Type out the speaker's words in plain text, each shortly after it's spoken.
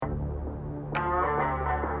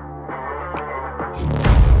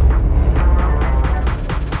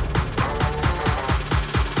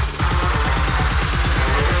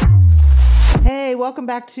welcome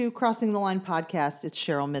back to Crossing the Line podcast. It's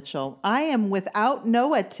Cheryl Mitchell. I am without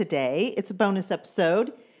Noah today. It's a bonus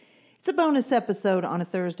episode. It's a bonus episode on a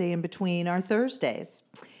Thursday in between our Thursdays.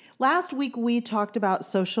 Last week we talked about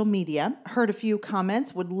social media, heard a few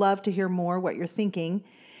comments, would love to hear more what you're thinking.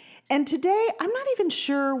 And today I'm not even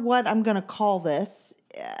sure what I'm going to call this.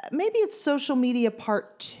 Maybe it's social media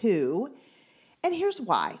part 2. And here's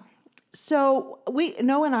why. So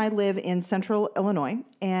Noah and I live in central Illinois,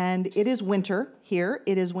 and it is winter here.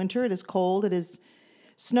 It is winter. It is cold. It is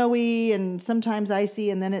snowy and sometimes icy,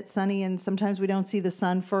 and then it's sunny, and sometimes we don't see the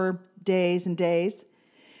sun for days and days.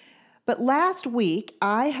 But last week,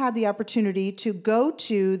 I had the opportunity to go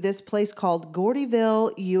to this place called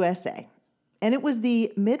Gordyville, USA, and it was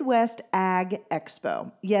the Midwest Ag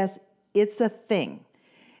Expo. Yes, it's a thing.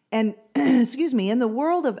 And excuse me, in the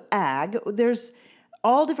world of ag, there's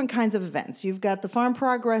all different kinds of events. You've got the Farm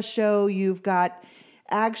Progress Show, you've got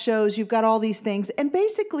ag shows, you've got all these things. And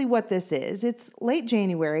basically what this is, it's late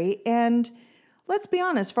January, and let's be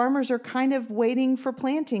honest, farmers are kind of waiting for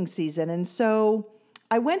planting season. And so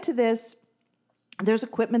I went to this. There's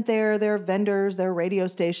equipment there, there are vendors, there are radio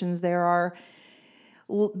stations, there are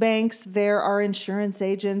banks, there are insurance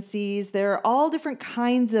agencies, there are all different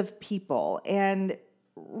kinds of people. And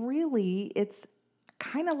really, it's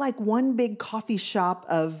kind of like one big coffee shop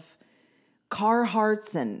of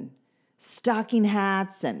Carhartts and stocking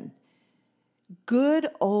hats and good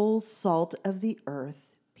old salt of the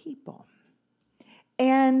earth people.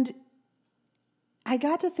 And I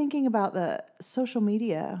got to thinking about the social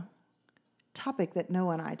media topic that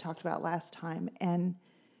Noah and I talked about last time and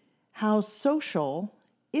how social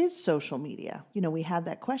is social media. You know, we had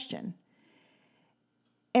that question.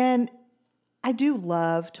 And I do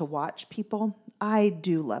love to watch people. I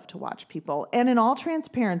do love to watch people. And in all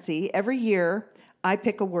transparency, every year I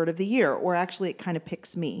pick a word of the year, or actually it kind of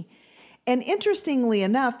picks me. And interestingly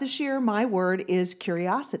enough, this year my word is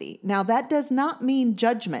curiosity. Now that does not mean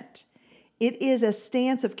judgment. It is a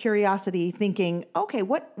stance of curiosity, thinking, okay,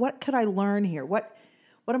 what could I learn here? What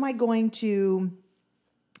am I going to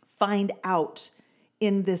find out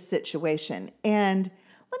in this situation? And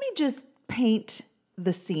let me just paint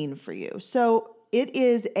the scene for you. So it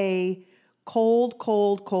is a cold,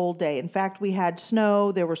 cold, cold day. In fact, we had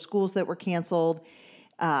snow. There were schools that were canceled.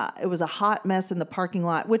 It was a hot mess in the parking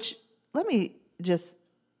lot, which let me just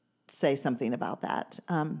say something about that.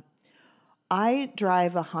 I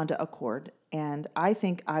drive a Honda Accord, and I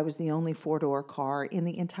think I was the only four-door car in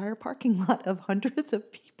the entire parking lot of hundreds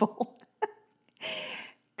of people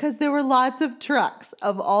because there were lots of trucks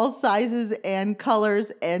of all sizes and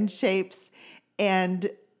colors and shapes and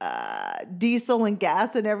diesel and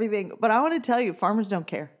gas and everything. But I want to tell you, farmers don't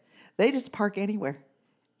care. They just park anywhere.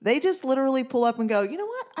 They just literally pull up and go, you know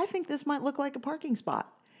what? I think this might look like a parking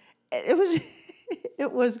spot.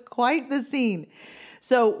 It was quite the scene.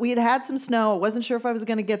 So we had some snow. I wasn't sure if I was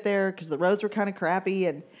going to get there because the roads were kind of crappy.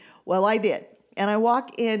 And well, I did. And I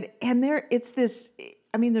walk in, and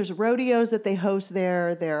there's rodeos that they host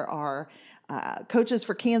there. There are coaches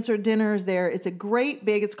for cancer dinners there. It's a great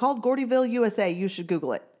big, it's called Gordyville, USA. You should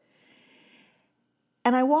Google it.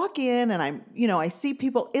 And I walk in and I see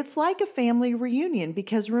people. It's like a family reunion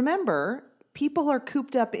because remember, people are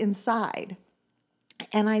cooped up inside.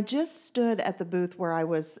 And I just stood at the booth where I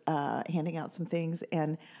was handing out some things,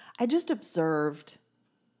 and I just observed.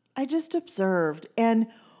 And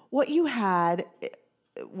what you had,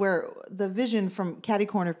 where the vision from catty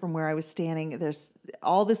corner from where I was standing, there's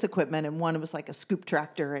all this equipment, and one was like a scoop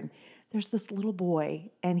tractor, and there's this little boy,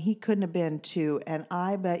 and he couldn't have been 2, and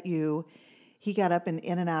I bet you he got up and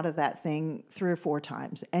in and out of that thing 3 or 4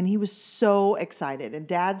 times, and he was so excited, and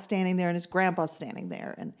Dad's standing there, and his grandpa's standing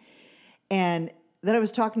there, and then I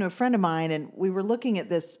was talking to a friend of mine, and we were looking at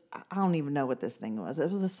this. I don't even know what this thing was.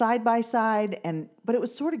 It was a side-by-side, but it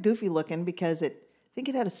was sort of goofy looking because I think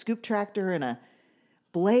it had a scoop tractor and a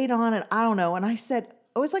blade on it. I don't know. And I said,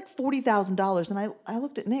 it was like $40,000. And I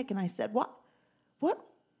looked at Nick and I said, what,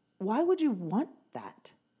 why would you want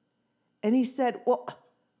that? And he said, well,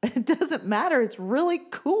 it doesn't matter. It's really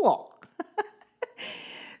cool.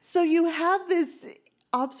 So you have this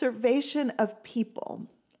observation of people,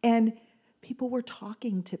 and people were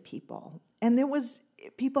talking to people, and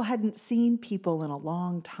people hadn't seen people in a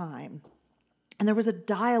long time. And there was a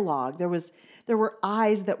dialogue. There were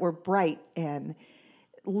eyes that were bright, and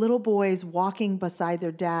little boys walking beside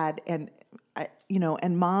their dad, and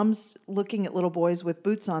moms looking at little boys with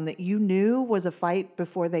boots on that you knew was a fight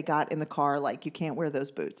before they got in the car. Like, you can't wear those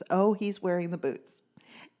boots. Oh, he's wearing the boots.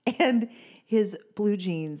 And his blue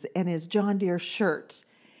jeans and his John Deere shirt.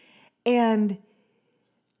 And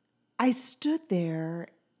I stood there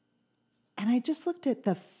And I just looked at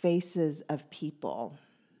the faces of people.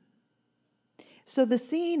 So the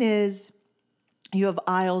scene is you have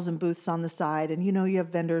aisles and booths on the side, and you have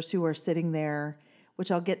vendors who are sitting there, which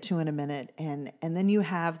I'll get to in a minute. And then you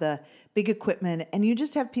have the big equipment, and you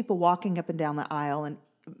just have people walking up and down the aisle. And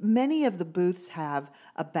many of the booths have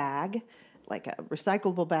a bag, like a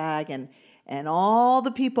recyclable bag, and all the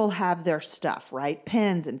people have their stuff, right?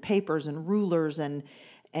 Pens and papers and rulers and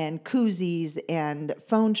koozies and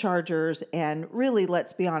phone chargers. And really,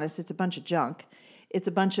 let's be honest, it's a bunch of junk. It's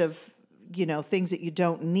a bunch of, things that you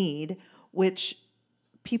don't need, which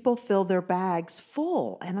people fill their bags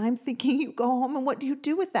full. And I'm thinking, you go home and what do you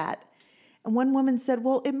do with that? And one woman said,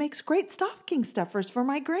 well, it makes great stocking stuffers for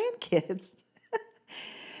my grandkids.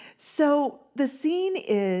 So the scene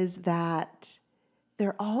is that there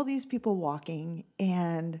are all these people walking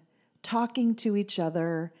and talking to each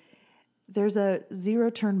other. There's a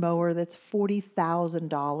zero-turn mower that's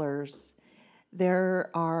 $40,000. There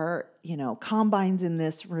are, combines in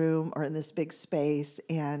this room or in this big space,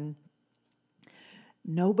 and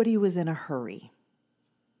nobody was in a hurry.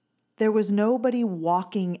 There was nobody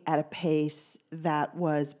walking at a pace that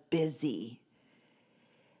was busy.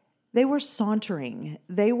 They were sauntering.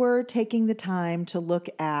 They were taking the time to look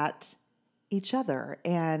at each other.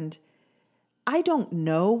 And I don't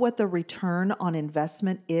know what the return on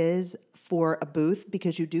investment is for a booth,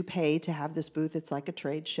 because you do pay to have this booth. It's like a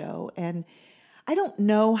trade show. And I don't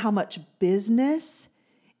know how much business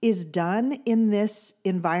is done in this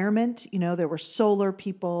environment. There were solar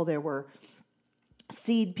people, there were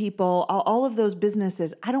seed people, all of those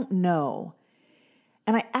businesses. I don't know.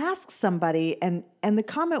 And I asked somebody, and the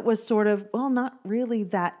comment was sort of, well, not really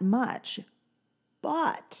that much.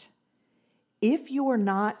 But if you are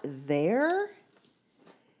not there,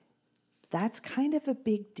 that's kind of a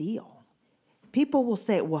big deal. People will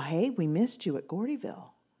say, well, hey, we missed you at Gordyville,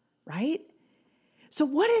 right? So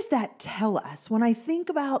what does that tell us? When I think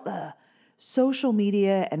about the social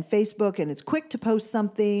media and Facebook, and it's quick to post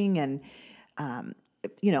something and,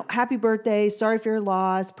 happy birthday, sorry for your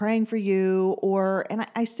loss, praying for you, and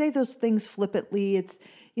I say those things flippantly. It's,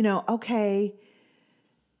 okay.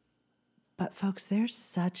 But folks, there's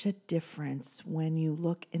such a difference when you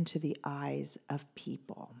look into the eyes of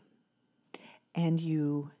people and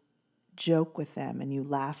you joke with them and you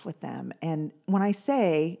laugh with them. And when I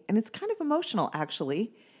say, and it's kind of emotional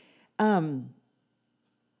actually, the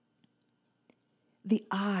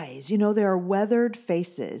eyes, there are weathered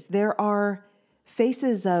faces. There are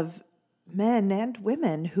faces of men and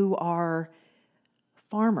women who are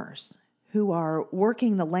farmers, who are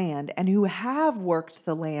working the land and who have worked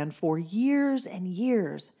the land for years and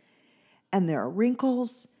years. And there are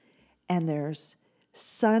wrinkles and there's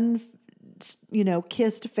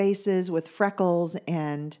kissed faces with freckles.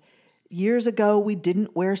 And years ago, we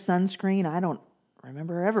didn't wear sunscreen. I don't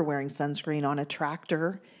remember ever wearing sunscreen on a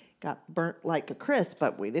tractor. Got burnt like a crisp,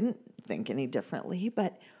 but we didn't think any differently.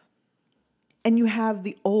 And you have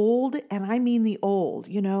the old, and I mean the old,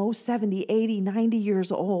 70, 80, 90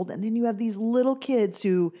 years old. And then you have these little kids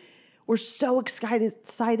who were so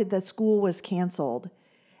excited that school was canceled.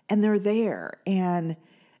 And they're there. And,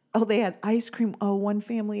 they had ice cream. One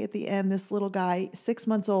family at the end, this little guy, 6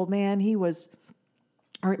 months old, man,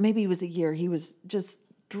 or maybe he was a year, he was just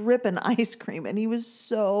dripping ice cream. And he was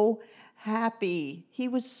so happy. He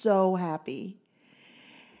was so happy.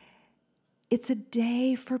 It's a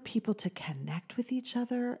day for people to connect with each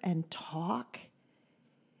other and talk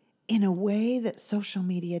in a way that social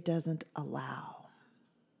media doesn't allow.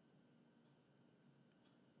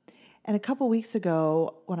 And a couple weeks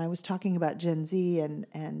ago, when I was talking about Gen Z,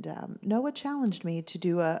 and Noah challenged me to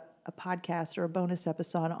do a podcast or a bonus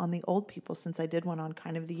episode on the old people, since I did one on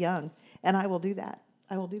kind of the young. And I will do that.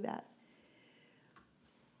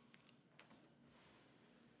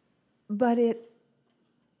 But it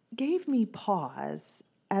gave me pause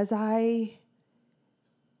as I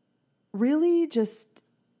really just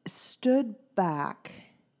stood back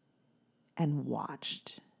and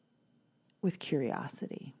watched with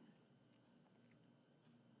curiosity.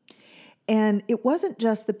 And it wasn't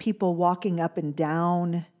just the people walking up and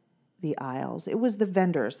down the aisles. It was the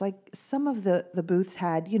vendors. Like some of the booths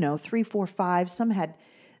had, 3, 4, 5. Some had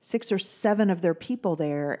 6 or 7 of their people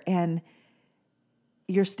there. And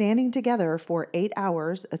you're standing together for 8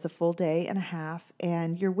 hours. It's a full day and a half,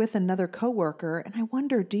 and you're with another coworker. And I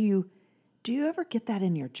wonder, do you ever get that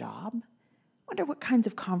in your job? I wonder what kinds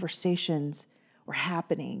of conversations were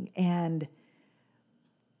happening. And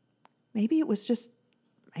maybe it was just,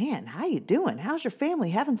 man, how you doing? How's your family?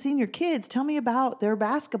 Haven't seen your kids. Tell me about their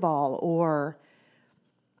basketball. Or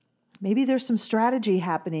maybe there's some strategy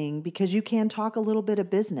happening because you can talk a little bit of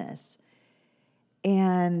business.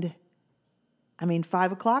 And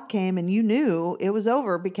 5 o'clock came and you knew it was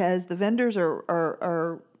over because the vendors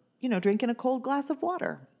are drinking a cold glass of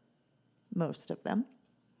water, most of them.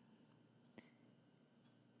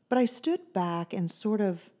 But I stood back and sort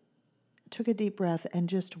of took a deep breath and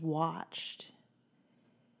just watched.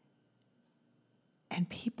 And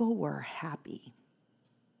people were happy.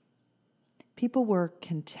 People were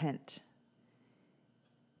content.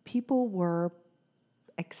 People were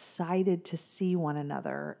excited to see one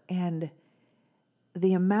another. And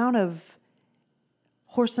the amount of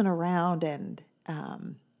horsing around and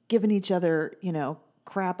giving each other,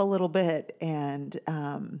 crap a little bit. And,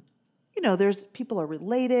 there's people are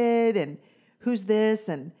related and who's this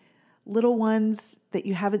and little ones that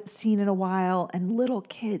you haven't seen in a while and little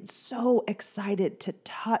kids so excited to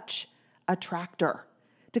touch a tractor,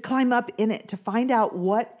 to climb up in it, to find out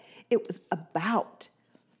what it was about.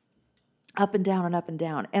 Up and down and up and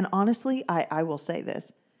down. And honestly, I will say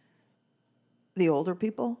this. The older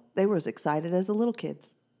people, they were as excited as the little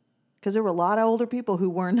kids. Because there were a lot of older people who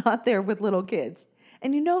were not there with little kids.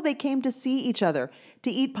 And they came to see each other, to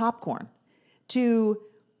eat popcorn, to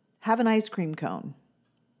have an ice cream cone,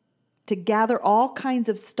 to gather all kinds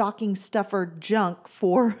of stocking stuffer junk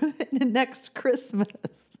for next Christmas.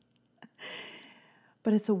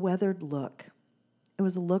 But it's a weathered look. It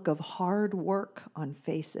was a look of hard work on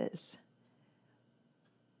faces.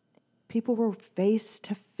 People were face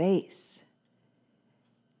to face.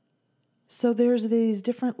 So there's these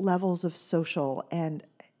different levels of social, and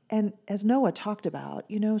as Noah talked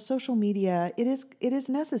about, social media, it is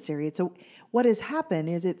necessary. What has happened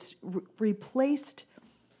is it's replaced,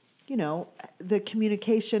 the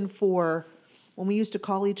communication for when we used to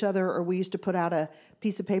call each other or we used to put out a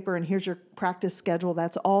piece of paper and here's your practice schedule.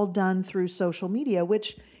 That's all done through social media,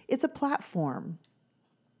 which it's a platform.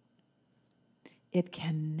 It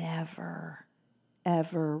can never,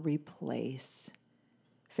 ever replace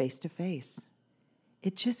face-to-face.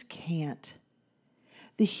 It just can't.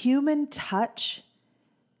 The human touch,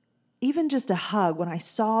 even just a hug, when I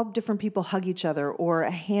saw different people hug each other or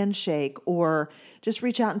a handshake or just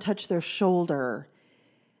reach out and touch their shoulder,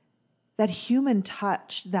 that human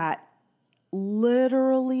touch that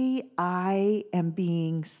literally I am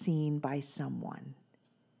being seen by someone.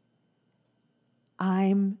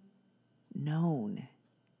 I'm known.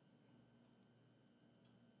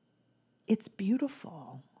 It's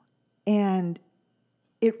beautiful. And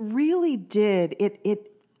it really did.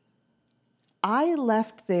 I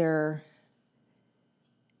left there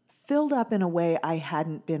filled up in a way I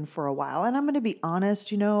hadn't been for a while. And I'm going to be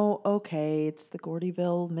honest, okay, it's the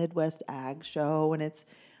Gordyville Midwest Ag Show and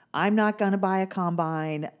I'm not going to buy a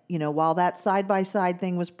combine. While that side-by-side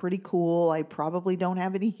thing was pretty cool, I probably don't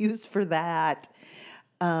have any use for that.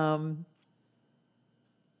 But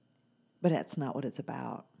that's not what it's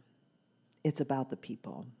about. It's about the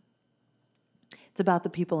people. It's about the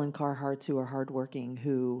people in Carhartts who are hardworking,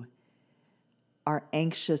 who are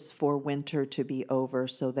anxious for winter to be over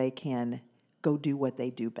so they can go do what they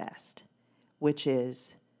do best, which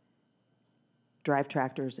is drive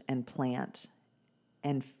tractors and plant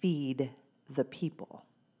and feed the people.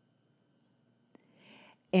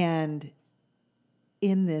 And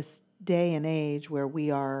in this day and age where we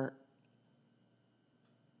are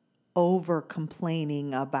over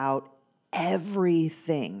complaining about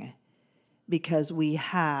everything because we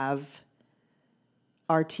have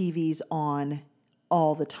our TVs on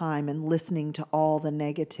all the time and listening to all the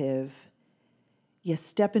negative, you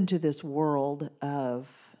step into this world of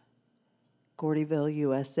Gordyville,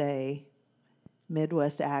 USA,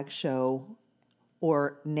 Midwest Ag Show,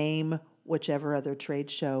 or name whichever other trade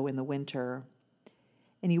show in the winter,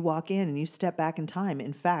 and you walk in and you step back in time.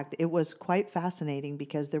 In fact, it was quite fascinating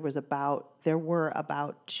because there were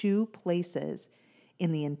about 2 places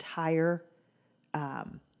in the entire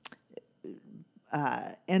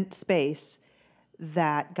space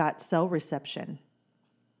that got cell reception.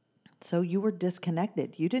 So you were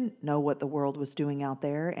disconnected. You didn't know what the world was doing out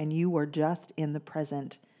there, and you were just in the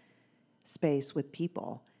present space with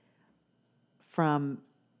people. From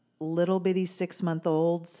little bitty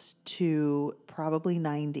 6-month-olds to probably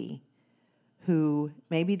 90 who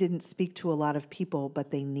maybe didn't speak to a lot of people,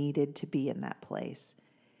 but they needed to be in that place.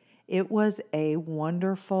 It was a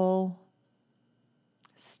wonderful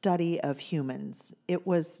study of humans. It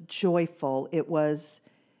was joyful. It was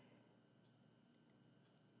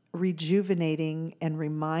rejuvenating and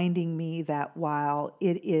reminding me that while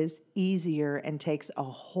it is easier and takes a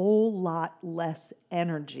whole lot less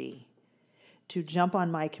energy to jump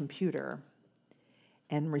on my computer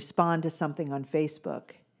and respond to something on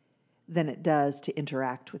Facebook, than it does to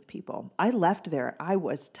interact with people. I left there. I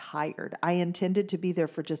was tired. I intended to be there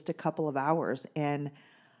for just a couple of hours, and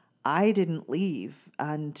I didn't leave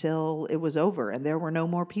until it was over and there were no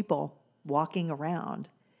more people walking around.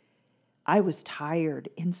 I was tired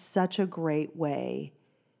in such a great way.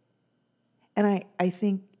 And I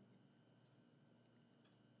think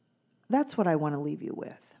that's what I want to leave you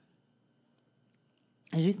with.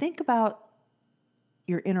 As you think about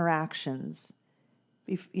your interactions,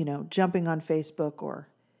 jumping on Facebook or,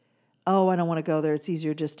 oh, I don't want to go there. It's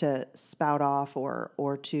easier just to spout off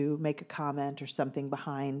or to make a comment or something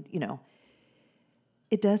behind,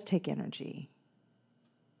 it does take energy.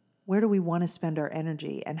 Where do we want to spend our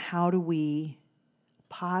energy, and how do we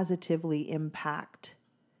positively impact?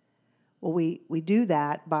 Well, we do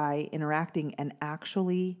that by interacting and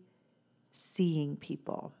actually seeing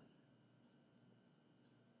people,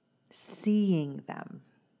 seeing them.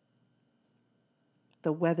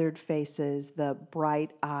 The weathered faces, the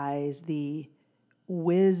bright eyes, the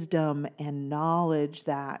wisdom and knowledge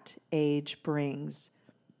that age brings,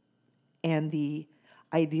 and the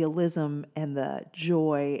idealism and the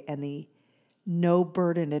joy and the no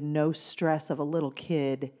burden and no stress of a little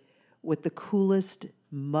kid with the coolest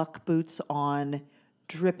muck boots on,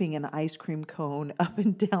 dripping an ice cream cone up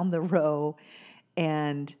and down the row,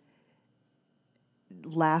 and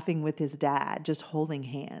laughing with his dad, just holding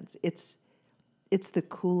hands. It's the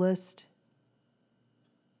coolest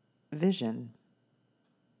vision.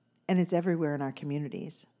 And it's everywhere in our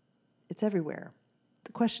communities. It's everywhere.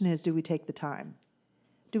 The question is, do we take the time?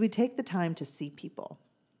 Do we take the time to see people?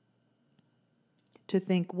 To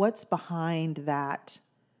think what's behind that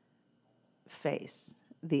face,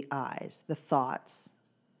 the eyes, the thoughts,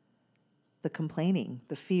 the complaining,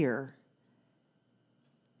 the fear.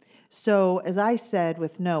 So, as I said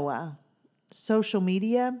with Noah, social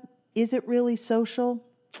media, is it really social?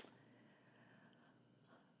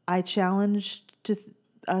 I challenge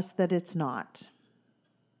us that it's not.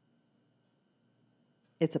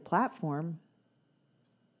 It's a platform.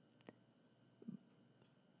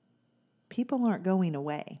 People aren't going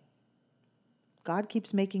away. God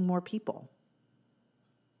keeps making more people.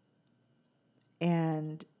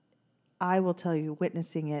 And I will tell you,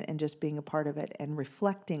 witnessing it and just being a part of it and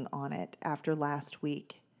reflecting on it after last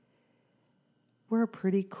week, we're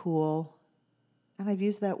pretty cool, and I've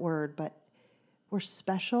used that word, but we're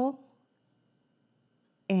special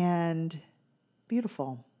and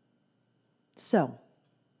beautiful. So,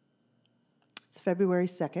 it's February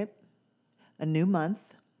 2nd, a new month.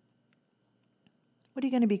 What are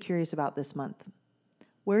you going to be curious about this month?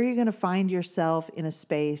 Where are you going to find yourself in a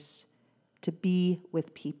space to be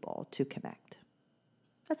with people, to connect?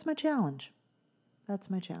 That's my challenge. That's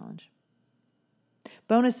my challenge.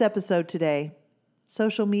 Bonus episode today.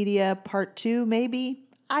 Social media part 2, maybe?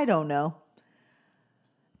 I don't know.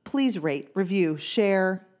 Please rate, review,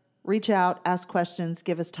 share, reach out, ask questions,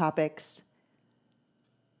 give us topics.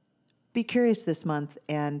 Be curious this month,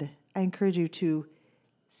 and I encourage you to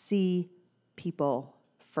see people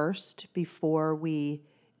first before we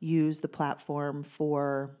use the platform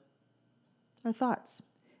for our thoughts.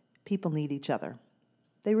 People need each other.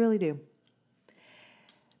 They really do.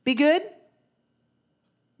 Be good.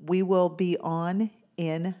 We will be on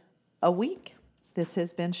in a week. This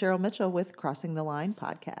has been Cheryl Mitchell with Crossing the Line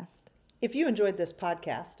podcast. If you enjoyed this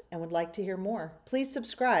podcast and would like to hear more, please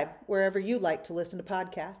subscribe wherever you like to listen to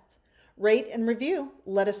podcasts. Rate and review.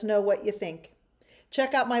 Let us know what you think.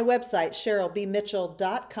 Check out my website,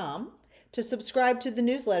 CherylBMitchell.com, to subscribe to the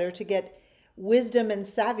newsletter to get wisdom and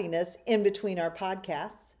savviness in between our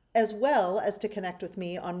podcasts, as well as to connect with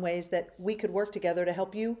me on ways that we could work together to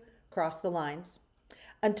help you cross the lines.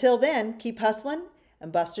 Until then, keep hustling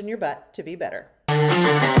and busting your butt to be better.